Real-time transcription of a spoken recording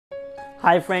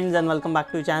Hi friends and welcome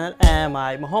back to the channel. Am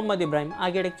I Muhammad Ibrahim,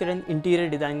 Architecture and Interior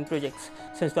Designing Projects.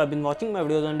 Since you have been watching my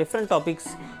videos on different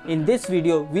topics, in this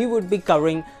video we would be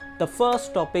covering the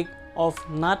first topic of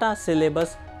NATA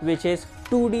syllabus, which is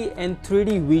 2D and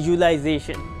 3D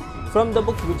visualization from the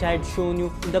book which I had shown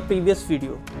you in the previous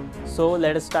video. So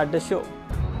let us start the show.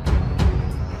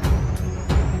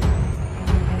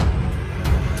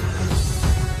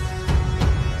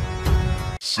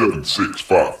 Seven, 6,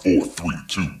 5, 4, 3,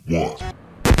 2, 1.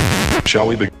 Shall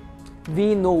we begin?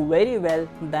 We know very well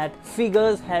that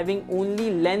figures having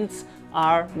only lengths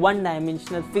are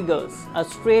one-dimensional figures. A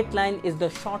straight line is the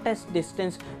shortest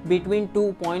distance between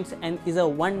 2 points and is a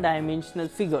one-dimensional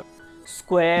figure.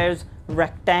 Squares,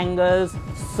 rectangles,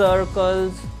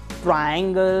 circles,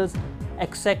 triangles,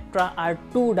 etc. are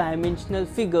two-dimensional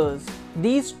figures.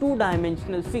 These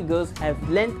two-dimensional figures have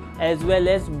length as well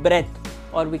as breadth,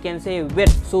 or we can say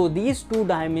width. So these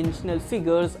two-dimensional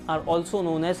figures are also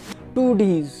known as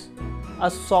 2Ds.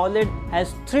 A solid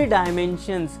has 3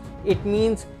 dimensions. It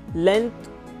means length,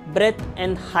 breadth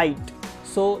and height.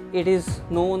 So it is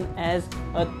known as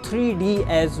a 3D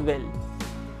as well.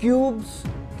 Cubes,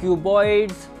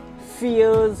 cuboids,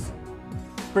 spheres,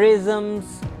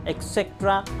 prisms,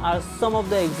 etc. are some of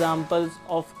the examples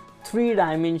of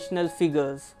 3-dimensional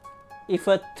figures. If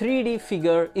a 3D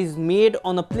figure is made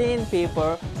on a plain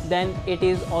paper, then it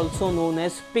is also known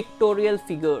as pictorial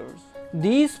figures.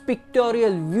 These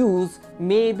pictorial views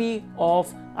may be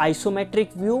of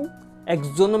isometric view,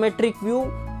 axonometric view,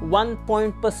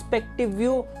 one-point perspective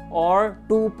view or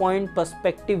two-point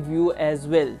perspective view as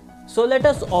well. So let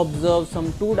us observe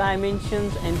some 2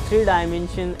 dimensions and 3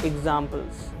 dimension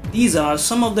examples. These are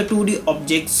some of the 2D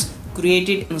objects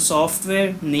created in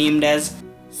software named as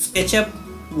SketchUp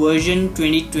version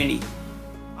 2020.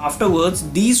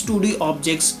 Afterwards, these 2D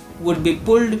objects would be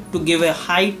pulled to give a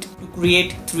height to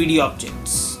create 3D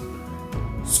objects.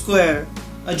 Square,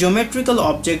 a geometrical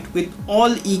object with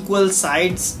all equal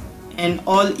sides and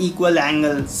all equal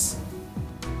angles.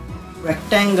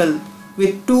 Rectangle,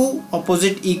 with 2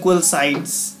 opposite equal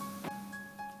sides.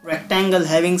 Rectangle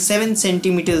having 7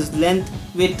 cm length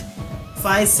with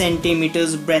 5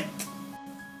 cm breadth.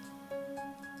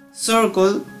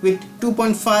 Circle with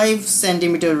 2.5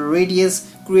 cm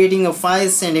radius creating a 5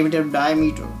 cm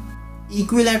diameter.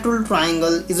 Equilateral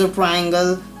triangle is a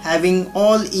triangle having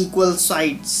all equal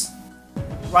sides.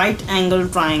 Right angle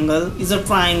triangle is a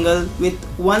triangle with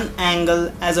one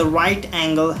angle as a right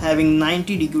angle having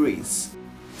 90 degrees.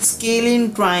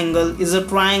 Scalene triangle is a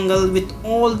triangle with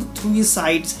all 3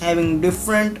 sides having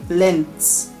different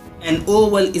lengths. An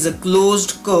oval is a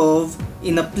closed curve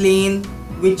in a plane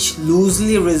which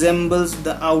loosely resembles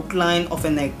the outline of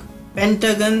an egg.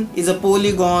 Pentagon is a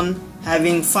polygon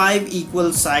having 5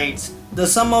 equal sides. The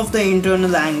sum of the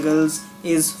internal angles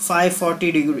is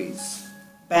 540 degrees.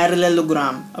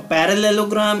 Parallelogram. A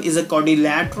parallelogram is a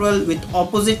quadrilateral with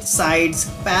opposite sides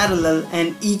parallel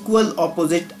and equal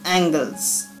opposite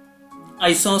angles.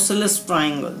 Isosceles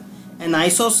triangle. An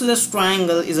isosceles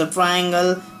triangle is a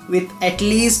triangle with at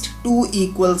least 2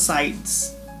 equal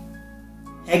sides.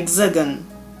 Hexagon.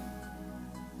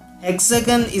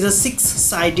 Hexagon is a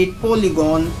 6-sided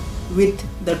polygon with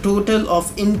the total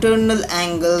of internal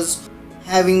angles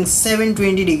having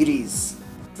 720 degrees.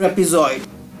 Trapezoid.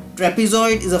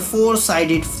 Trapezoid is a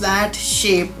 4-sided flat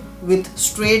shape with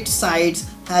straight sides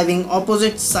having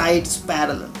opposite sides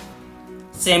parallel.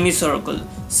 Semicircle.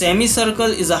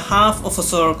 Semicircle is a half of a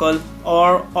circle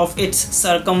or of its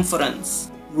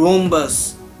circumference.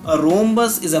 Rhombus. A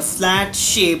rhombus is a flat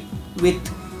shape with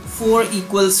 4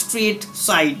 equal straight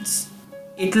sides.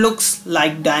 It looks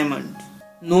like diamond.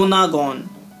 Nonagon.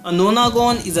 A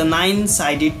nonagon is a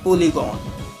 9-sided polygon.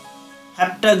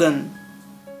 Heptagon.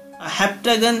 A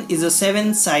heptagon is a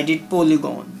 7-sided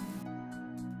polygon.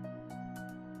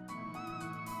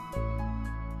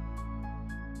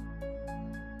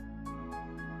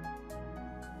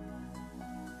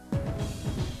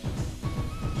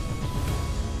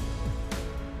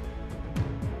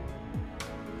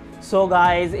 So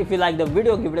guys, if you like the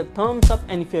video, give it a thumbs up,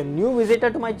 and if you're a new visitor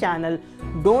to my channel,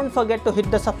 don't forget to hit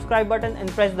the subscribe button and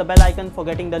press the bell icon for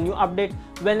getting the new updates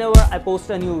whenever I post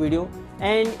a new video.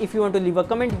 And if you want to leave a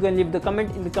comment, you can leave the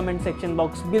comment in the comment section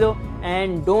box below,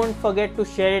 and don't forget to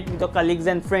share it with your colleagues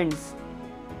and friends.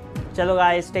 Chalo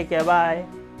guys, take care, bye.